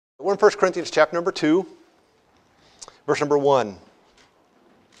We're in 1 Corinthians chapter number 2, verse number 1.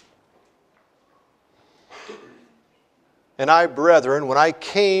 And I, brethren, when I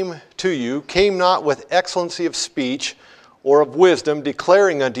came to you, came not with excellency of speech or of wisdom,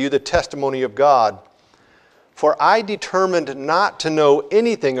 declaring unto you the testimony of God. For I determined not to know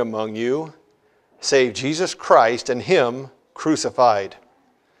anything among you, save Jesus Christ and Him crucified.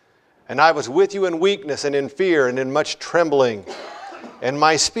 And I was with you in weakness and in fear and in much trembling. And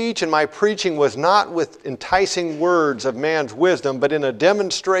my speech and my preaching was not with enticing words of man's wisdom, but in a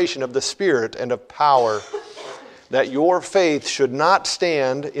demonstration of the Spirit and of power, that your faith should not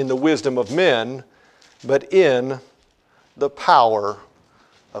stand in the wisdom of men, but in the power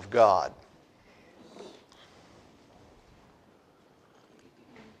of God.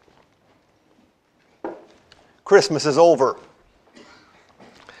 Christmas is over.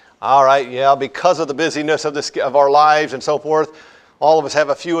 All right, yeah, because of the busyness of our lives and so forth, all of us have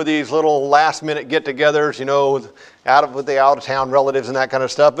a few of these little last-minute get-togethers, you know, with the out-of-town relatives and that kind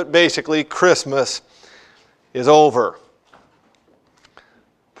of stuff. But basically, Christmas is over.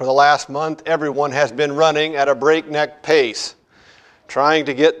 For the last month, everyone has been running at a breakneck pace, trying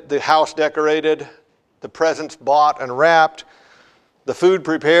to get the house decorated, the presents bought and wrapped, the food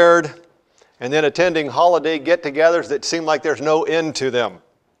prepared, and then attending holiday get-togethers that seem like there's no end to them.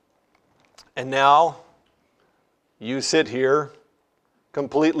 And now, you sit here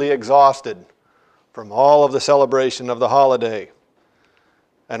completely exhausted from all of the celebration of the holiday.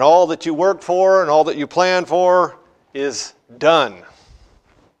 And all that you worked for and all that you planned for is done.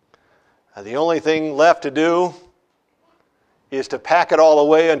 And the only thing left to do is to pack it all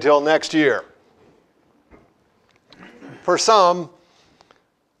away until next year. For some,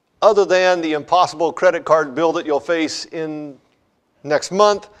 other than the impossible credit card bill that you'll face in next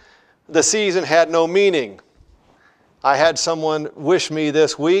month, the season had no meaning. I had someone wish me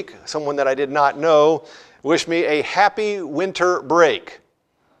this week, someone that I did not know, wish me a happy winter break,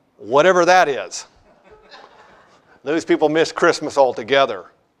 whatever that is. Those people miss Christmas altogether.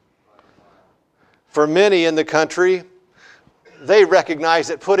 For many in the country, they recognize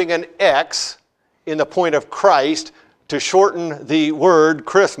that putting an X in the point of Christ to shorten the word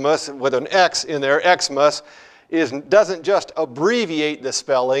Christmas with an X in there, Xmas, doesn't just abbreviate the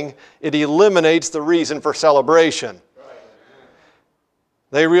spelling, it eliminates the reason for celebration.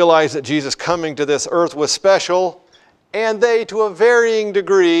 They realized that Jesus coming to this earth was special, and they, to a varying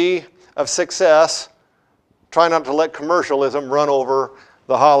degree of success, try not to let commercialism run over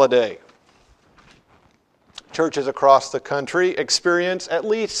the holiday. Churches across the country experience at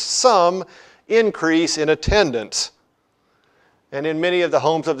least some increase in attendance. And in many of the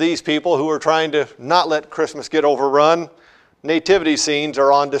homes of these people who are trying to not let Christmas get overrun, nativity scenes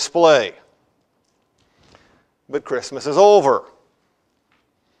are on display. But Christmas is over.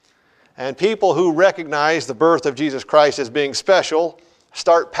 And people who recognize the birth of Jesus Christ as being special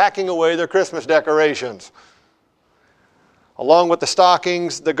start packing away their Christmas decorations. Along with the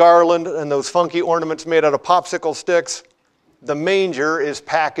stockings, the garland, and those funky ornaments made out of popsicle sticks, the manger is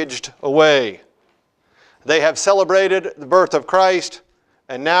packaged away. They have celebrated the birth of Christ,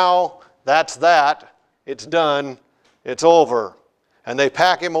 and now that's that. It's done. It's over. And they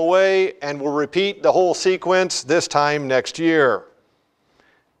pack him away and will repeat the whole sequence this time next year.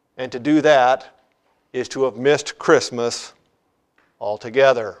 And to do that is to have missed Christmas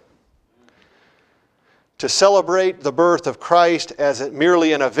altogether. To celebrate the birth of Christ as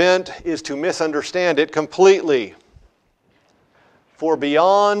merely an event is to misunderstand it completely. For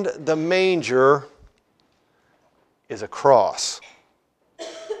beyond the manger is a cross.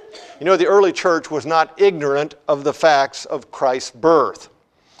 You know, the early church was not ignorant of the facts of Christ's birth.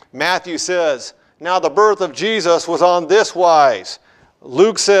 Matthew says, "Now the birth of Jesus was on this wise."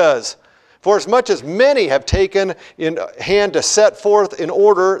 Luke says, "For as much as many have taken in hand to set forth in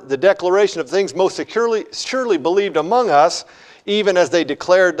order the declaration of things most surely believed among us, even as they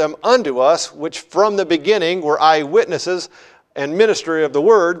declared them unto us, which from the beginning were eyewitnesses and ministry of the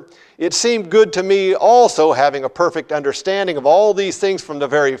word, it seemed good to me also, having a perfect understanding of all these things from the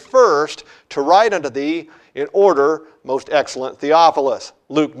very first, to write unto thee in order, most excellent Theophilus."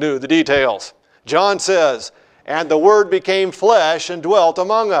 Luke knew the details. John says, "And the Word became flesh and dwelt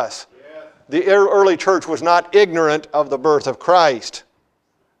among us." Yeah. The early church was not ignorant of the birth of Christ.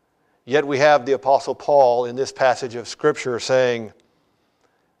 Yet we have the Apostle Paul in this passage of Scripture saying,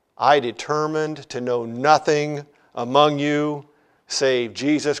 "I determined to know nothing among you save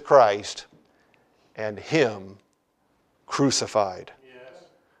Jesus Christ and Him crucified." Yes.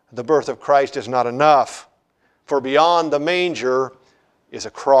 The birth of Christ is not enough, for beyond the manger is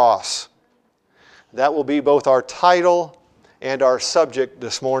a cross. That will be both our title And our subject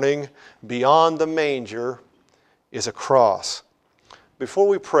this morning, beyond the manger, is a cross. Before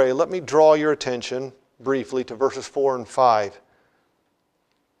we pray, let me draw your attention briefly to verses 4 and 5.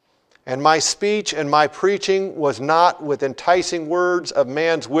 And my speech and my preaching was not with enticing words of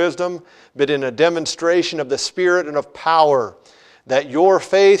man's wisdom, but in a demonstration of the Spirit and of power, that your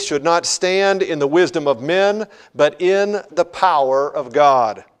faith should not stand in the wisdom of men, but in the power of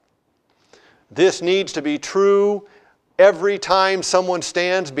God. This needs to be true every time someone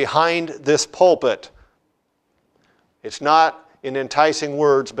stands behind this pulpit. It's not in enticing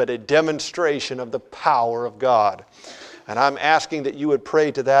words, but a demonstration of the power of God. And I'm asking that you would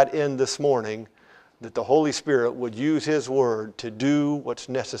pray to that end this morning, that the Holy Spirit would use His Word to do what's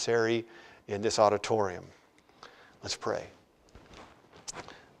necessary in this auditorium. Let's pray.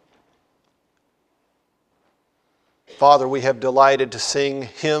 Father, we have delighted to sing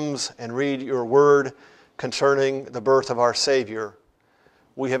hymns and read your word concerning the birth of our Savior.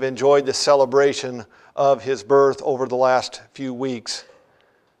 We have enjoyed the celebration of his birth over the last few weeks.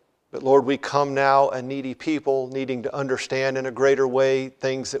 But Lord, we come now a needy people, needing to understand in a greater way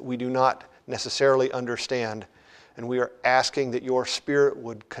things that we do not necessarily understand. And we are asking that your Spirit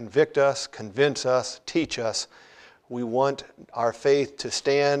would convict us, convince us, teach us. We want our faith to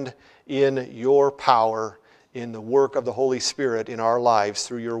stand in your power, in the work of the Holy Spirit in our lives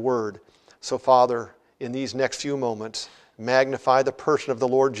through your word. So, Father, in these next few moments, magnify the person of the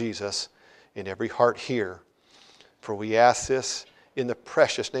Lord Jesus in every heart here. For we ask this in the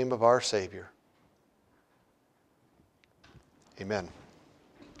precious name of our Savior. Amen.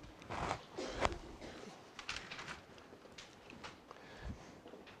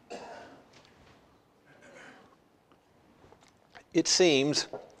 It seems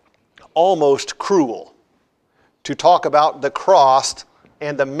almost cruel to talk about the cross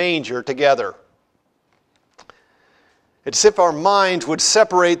and the manger together. It's as if our minds would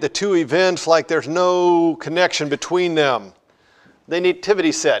separate the two events like there's no connection between them. The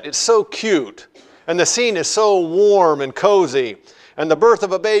nativity set, it's so cute, and the scene is so warm and cozy, and the birth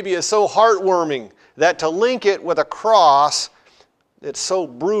of a baby is so heartwarming that to link it with a cross, it's so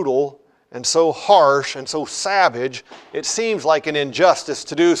brutal and so harsh and so savage, it seems like an injustice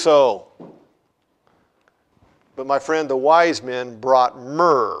to do so. But my friend, the wise men brought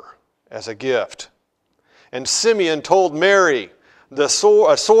myrrh as a gift. And Simeon told Mary, a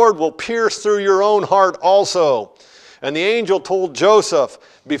sword will pierce through your own heart also. And the angel told Joseph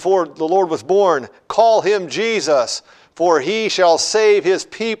before the Lord was born, call him Jesus, for he shall save his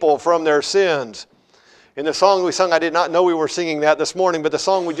people from their sins. In the song we sung, I did not know we were singing that this morning, but the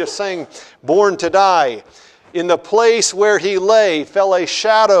song we just sang, Born to Die. In the place where he lay fell a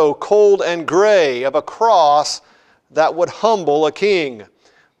shadow cold and gray of a cross that would humble a king.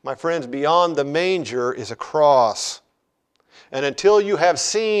 My friends, beyond the manger is a cross. And until you have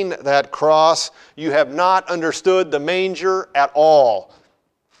seen that cross, you have not understood the manger at all.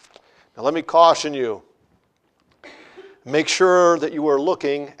 Now let me caution you. Make sure that you are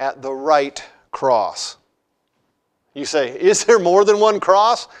looking at the right cross. You say, is there more than one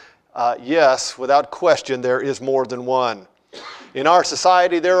cross? Yes, without question, there is more than one. In our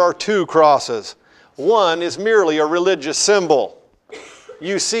society, there are two crosses. One is merely a religious symbol.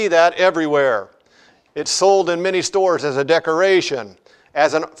 You see that everywhere. It's sold in many stores as a decoration,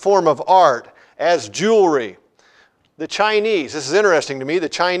 as a form of art, as jewelry. The Chinese, this is interesting to me, the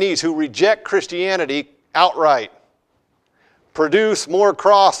Chinese who reject Christianity outright produce more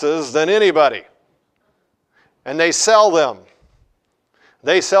crosses than anybody. And they sell them.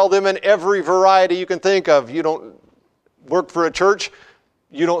 They sell them in every variety you can think of. You don't work for a church,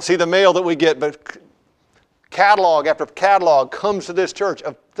 you don't see the mail that we get, but catalog after catalog comes to this church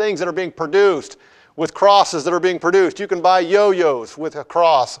of things that are being produced with crosses that are being produced. You can buy yo-yos with a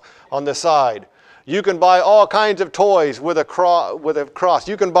cross on the side. You can buy all kinds of toys with a cross.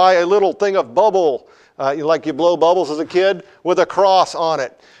 You can buy a little thing of bubble, like you blow bubbles as a kid, with a cross on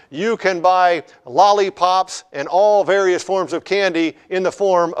it. You can buy lollipops and all various forms of candy in the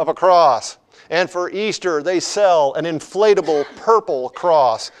form of a cross. And for Easter, they sell an inflatable purple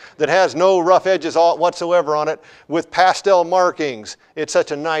cross that has no rough edges whatsoever on it with pastel markings. It's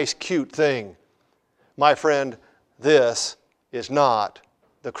such a nice, cute thing. My friend, this is not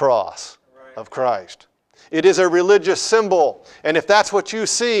the cross of Christ. It is a religious symbol. And if that's what you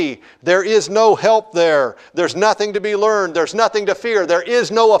see, there is no help there. There's nothing to be learned. There's nothing to fear. There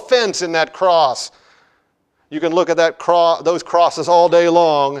is no offense in that cross. You can look at those crosses all day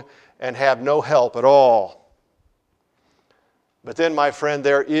long and have no help at all. But then, my friend,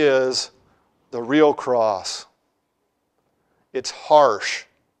 there is the real cross. It's harsh.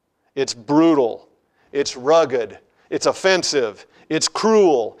 It's brutal. It's rugged. It's offensive. It's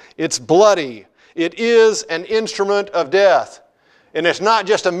cruel. It's bloody. It is an instrument of death. And it's not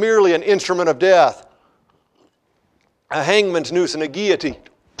just merely an instrument of death. A hangman's noose and a guillotine,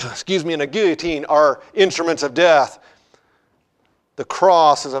 and a guillotine are instruments of death. The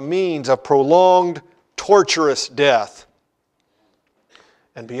cross is a means of prolonged, torturous death.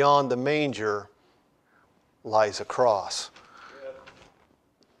 And beyond the manger lies a cross.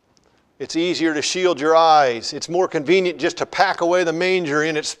 It's easier to shield your eyes. It's more convenient just to pack away the manger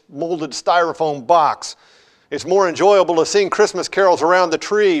in its molded styrofoam box. It's more enjoyable to sing Christmas carols around the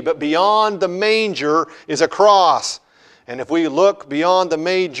tree, but beyond the manger is a cross. And if we look beyond the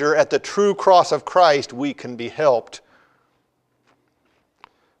manger at the true cross of Christ, we can be helped.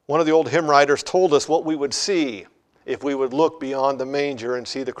 One of the old hymn writers told us what we would see if we would look beyond the manger and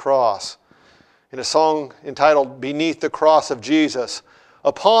see the cross. In a song entitled, "Beneath the Cross of Jesus,"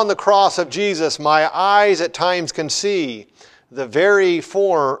 "Upon the cross of Jesus, my eyes at times can see the very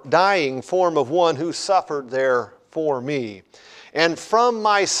dying form of one who suffered there for me. And from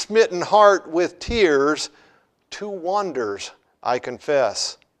my smitten heart with tears, two wonders I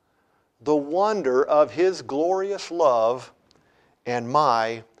confess, the wonder of His glorious love and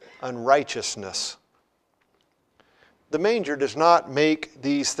my unrighteousness." The manger does not make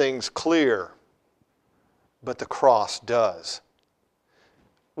these things clear, but the cross does.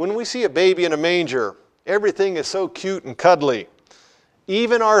 When we see a baby in a manger, everything is so cute and cuddly.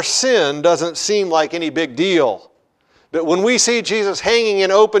 Even our sin doesn't seem like any big deal. But when we see Jesus hanging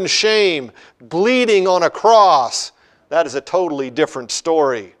in open shame, bleeding on a cross, that is a totally different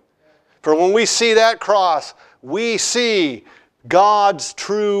story. For when we see that cross, we see God's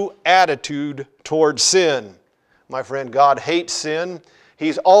true attitude towards sin. My friend, God hates sin.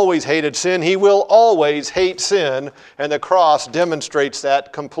 He's always hated sin. He will always hate sin, and the cross demonstrates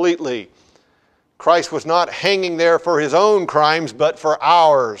that completely. Christ was not hanging there for His own crimes, but for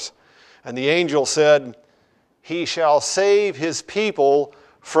ours. And the angel said, "He shall save His people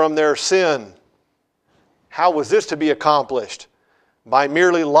from their sin." How was this to be accomplished? By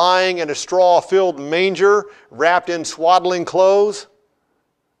merely lying in a straw-filled manger, wrapped in swaddling clothes?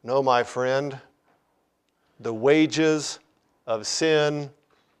 No, my friend. The wages of sin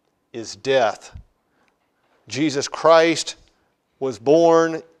is death. Jesus Christ was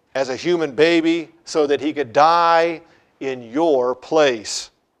born as a human baby so that He could die in your place.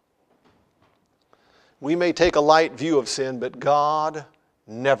 We may take a light view of sin, but God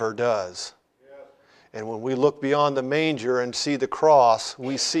never does. And when we look beyond the manger and see the cross,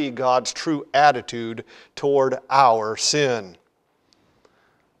 we see God's true attitude toward our sin.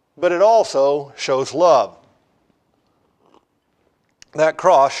 But it also shows love. That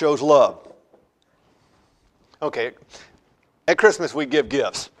cross shows love. Okay, at Christmas we give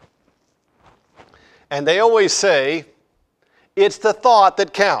gifts. And they always say, it's the thought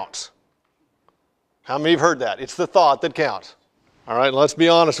that counts. How many have heard that? It's the thought that counts. All right, let's be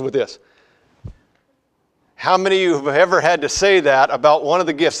honest with this. How many of you have ever had to say that about one of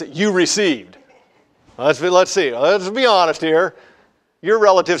the gifts that you received? Let's see. Let's be honest here. Your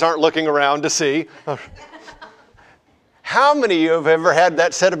relatives aren't looking around to see. How many of you have ever had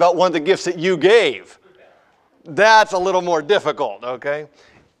that said about one of the gifts that you gave? That's a little more difficult, okay?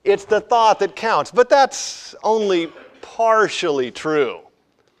 It's the thought that counts, but that's only partially true.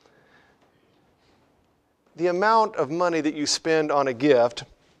 The amount of money that you spend on a gift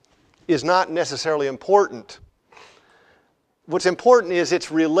is not necessarily important. What's important is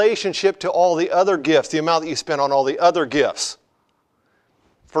its relationship to all the other gifts, the amount that you spend on all the other gifts.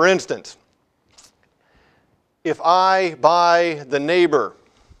 For instance, if I buy the neighbor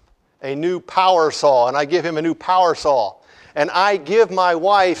a new power saw, and I give him a new power saw, and I give my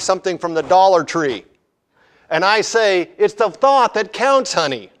wife something from the Dollar Tree, and I say, it's the thought that counts,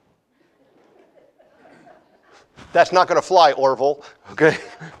 honey. That's not going to fly, Orville, okay?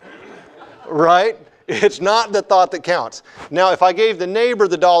 Right? It's not the thought that counts. Now, if I gave the neighbor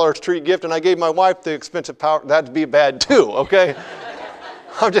the Dollar Tree gift and I gave my wife the expensive power, that'd be bad too, okay?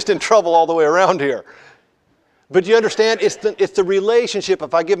 I'm just in trouble all the way around here. But you understand, it's the relationship.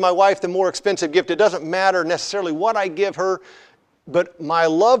 If I give my wife the more expensive gift, it doesn't matter necessarily what I give her, but my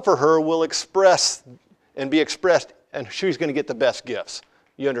love for her will express and be expressed, and she's going to get the best gifts.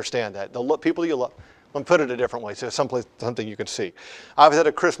 You understand that. The people you love. Let me put it a different way, so something you can see. I was at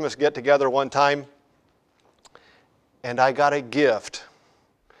a Christmas get-together one time, and I got a gift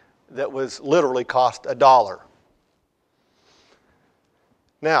that was literally cost $1.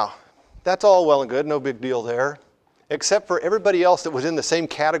 Now, that's all well and good, no big deal there, except for everybody else that was in the same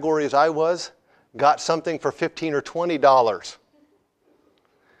category as I was got something for $15 or $20.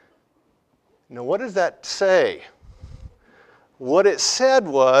 Now, what does that say? What it said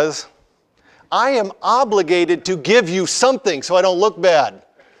was, I am obligated to give you something so I don't look bad.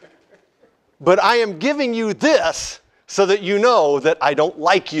 But I am giving you this so that you know that I don't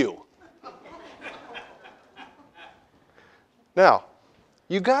like you. Now,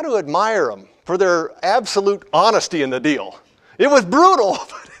 you got to admire them for their absolute honesty in the deal. It was brutal,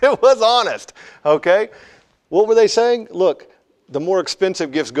 but it was honest, okay? What were they saying? Look, the more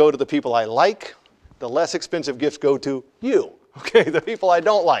expensive gifts go to the people I like, the less expensive gifts go to you, okay, the people I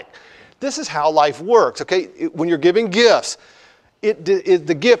don't like. This is how life works, okay? When you're giving gifts,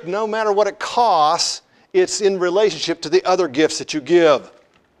 the gift, no matter what it costs, it's in relationship to the other gifts that you give.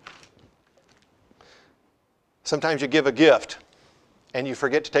 Sometimes you give a gift and you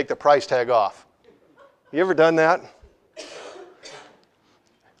forget to take the price tag off. You ever done that?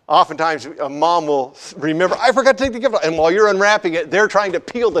 Oftentimes, a mom will remember, I forgot to take the gift off. And while you're unwrapping it, they're trying to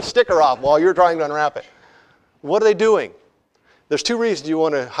peel the sticker off while you're trying to unwrap it. What are they doing? There's two reasons you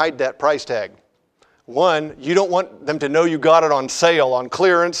want to hide that price tag. One, you don't want them to know you got it on sale, on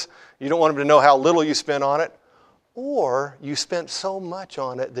clearance. You don't want them to know how little you spent on it. Or you spent so much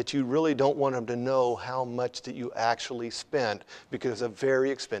on it that you really don't want them to know how much that you actually spent because it's a very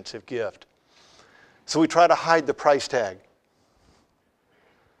expensive gift. So we try to hide the price tag.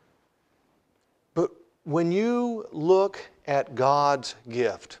 But when you look at God's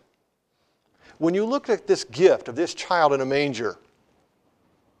gift, when you look at this gift of this child in a manger,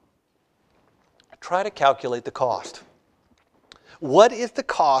 try to calculate the cost. What is the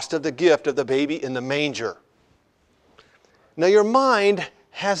cost of the gift of the baby in the manger? Now your mind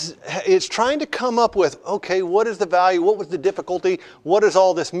it's trying to come up with, okay, what is the value? What was the difficulty? What does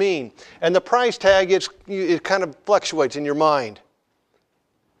all this mean? And the price tag, it kind of fluctuates in your mind.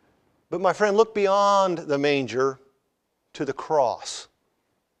 But my friend, look beyond the manger to the cross.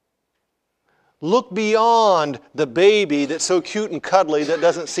 Look beyond the baby that's so cute and cuddly that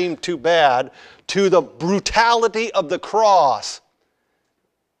doesn't seem too bad to the brutality of the cross.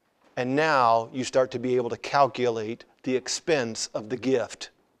 And now you start to be able to calculate the expense of the gift.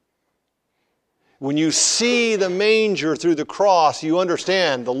 When you see the manger through the cross, you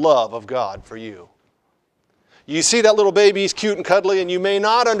understand the love of God for you. You see that little baby, he's cute and cuddly, and you may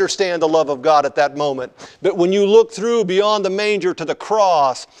not understand the love of God at that moment. But when you look through beyond the manger to the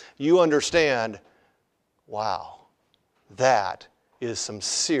cross, you understand, wow, that is some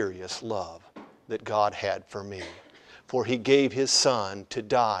serious love that God had for me. For He gave His Son to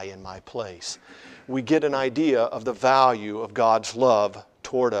die in my place. We get an idea of the value of God's love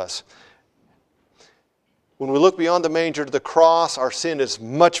toward us. When we look beyond the manger to the cross, our sin is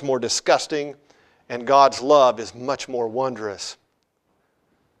much more disgusting, and God's love is much more wondrous.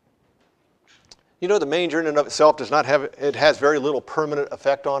 You know, the manger in and of itself has very little permanent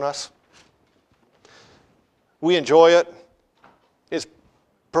effect on us. We enjoy it. It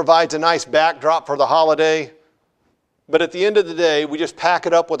provides a nice backdrop for the holiday. But at the end of the day, we just pack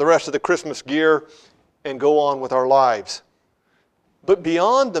it up with the rest of the Christmas gear and go on with our lives. But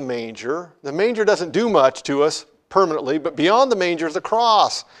beyond the manger doesn't do much to us permanently, but beyond the manger is the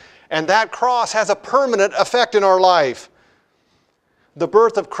cross. And that cross has a permanent effect in our life. The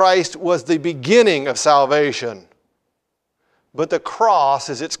birth of Christ was the beginning of salvation, but the cross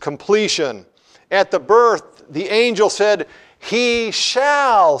is its completion. At the birth, the angel said, He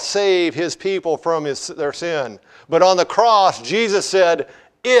shall save His people from their sin. But on the cross, Jesus said,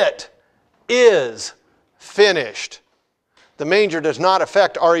 it is finished. The manger does not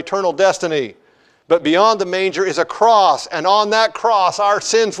affect our eternal destiny. But beyond the manger is a cross, and on that cross our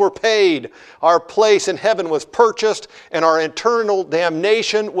sins were paid. Our place in heaven was purchased, and our eternal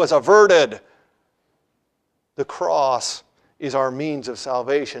damnation was averted. The cross is our means of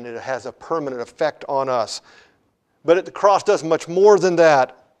salvation. It has a permanent effect on us. But the cross does much more than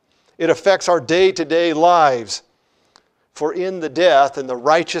that. It affects our day-to-day lives. For in the death and the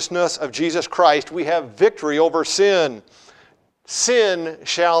righteousness of Jesus Christ, we have victory over sin. Sin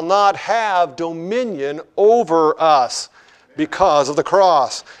shall not have dominion over us because of the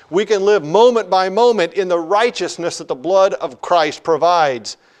cross. We can live moment by moment in the righteousness that the blood of Christ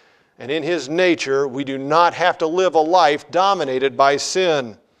provides. And in His nature, we do not have to live a life dominated by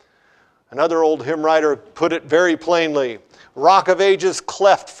sin. Another old hymn writer put it very plainly, Rock of ages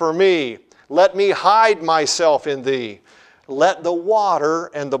cleft for me, let me hide myself in Thee. Let the water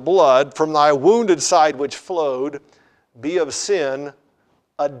and the blood from Thy wounded side which flowed be of sin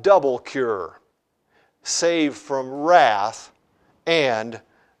a double cure, save from wrath and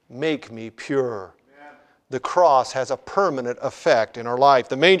make me pure. Amen. The cross has a permanent effect in our life.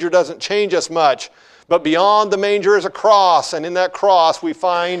 The manger doesn't change us much, but beyond the manger is a cross, and in that cross we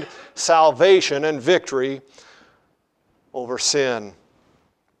find salvation and victory over sin.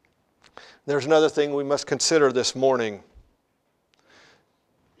 There's another thing we must consider this morning.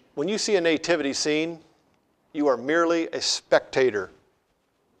 When you see a nativity scene, you are merely a spectator.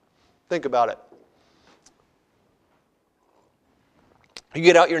 Think about it. You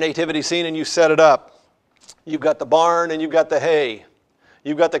get out your nativity scene and you set it up. You've got the barn and you've got the hay.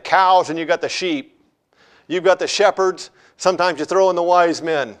 You've got the cows and you've got the sheep. You've got the shepherds. Sometimes you throw in the wise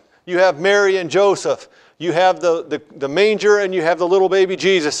men. You have Mary and Joseph. You have the manger and you have the little baby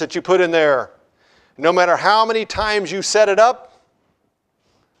Jesus that you put in there. No matter how many times you set it up,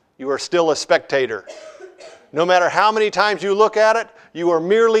 you are still a spectator. No matter how many times you look at it, you are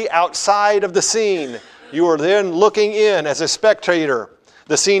merely outside of the scene. You are then looking in as a spectator.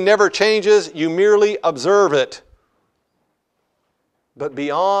 The scene never changes, you merely observe it. But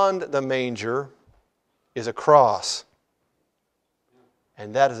beyond the manger is a cross.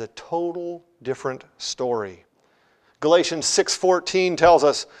 And that is a total different story. Galatians 6:14 tells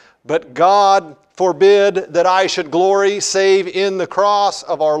us, "But God forbid that I should glory save in the cross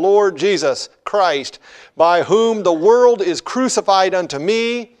of our Lord Jesus Christ, by whom the world is crucified unto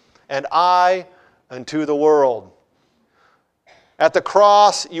me, and I unto the world." At the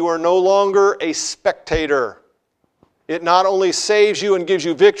cross, you are no longer a spectator. It not only saves you and gives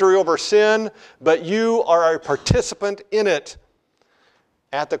you victory over sin, but you are a participant in it.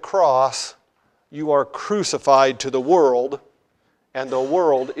 At the cross, you are crucified to the world, and the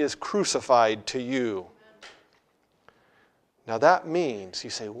world is crucified to you. Now that means, you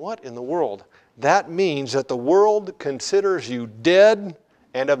say, what in the world? That means that the world considers you dead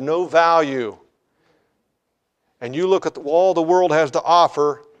and of no value. And you look at all the world has to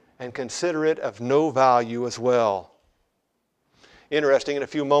offer and consider it of no value as well. Interesting, in a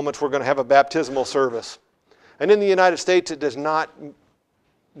few moments we're going to have a baptismal service. And in the United States it does not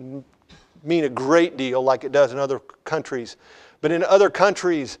mean a great deal like it does in other countries. But in other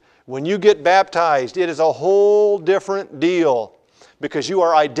countries, when you get baptized, it is a whole different deal because you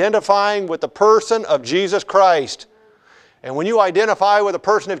are identifying with the person of Jesus Christ. And when you identify with the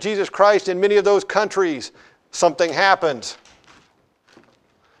person of Jesus Christ in many of those countries, something happens.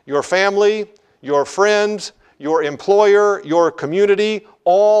 Your family, your friends, your employer, your community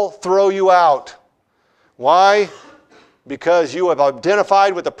all throw you out. Why? Because you have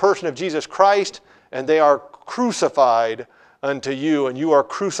identified with the person of Jesus Christ and they are crucified unto you and you are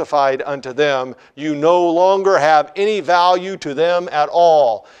crucified unto them. You no longer have any value to them at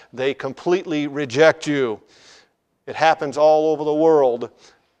all. They completely reject you. It happens all over the world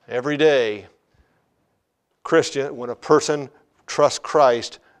every day. Christian, when a person trusts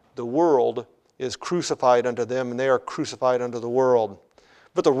Christ, the world is crucified unto them and they are crucified unto the world.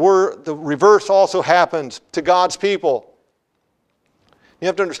 But the reverse also happens to God's people. You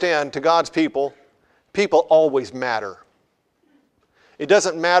have to understand, to God's people, people always matter. It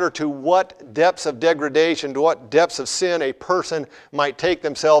doesn't matter to what depths of degradation, to what depths of sin a person might take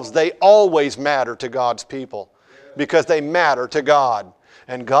themselves, they always matter to God's people because they matter to God.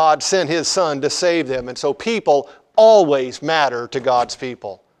 And God sent His Son to save them. And so people always matter to God's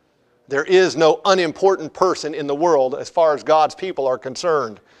people. There is no unimportant person in the world as far as God's people are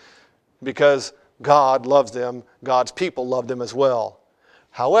concerned because God loves them, God's people love them as well.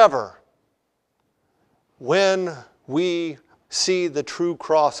 However, when we see the true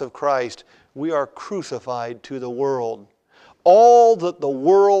cross of Christ, we are crucified to the world. All that the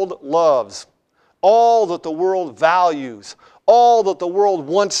world loves, all that the world values, all that the world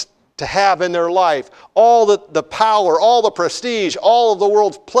wants to have in their life, all the power, all the prestige, all of the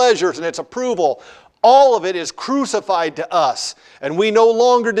world's pleasures and its approval, all of it is crucified to us, and we no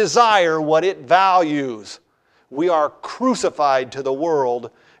longer desire what it values. We are crucified to the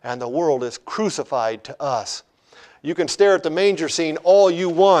world, and the world is crucified to us. You can stare at the manger scene all you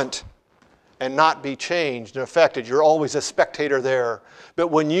want and not be changed and affected. You're always a spectator there. But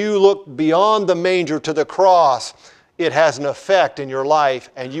when you look beyond the manger to the cross, it has an effect in your life,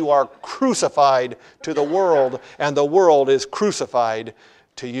 and you are crucified to the world, and the world is crucified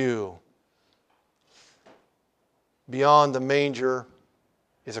to you. Beyond the manger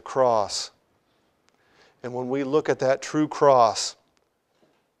is a cross. And when we look at that true cross,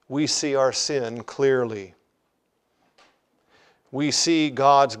 we see our sin clearly. We see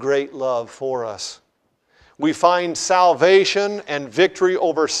God's great love for us. We find salvation and victory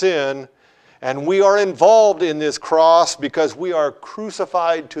over sin, and we are involved in this cross because we are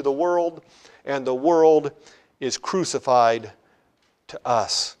crucified to the world, and the world is crucified to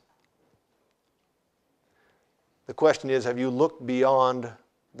us. The question is, have you looked beyond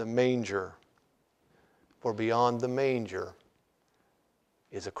the manger? For beyond the manger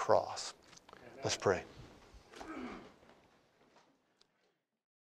is a cross. Let's pray.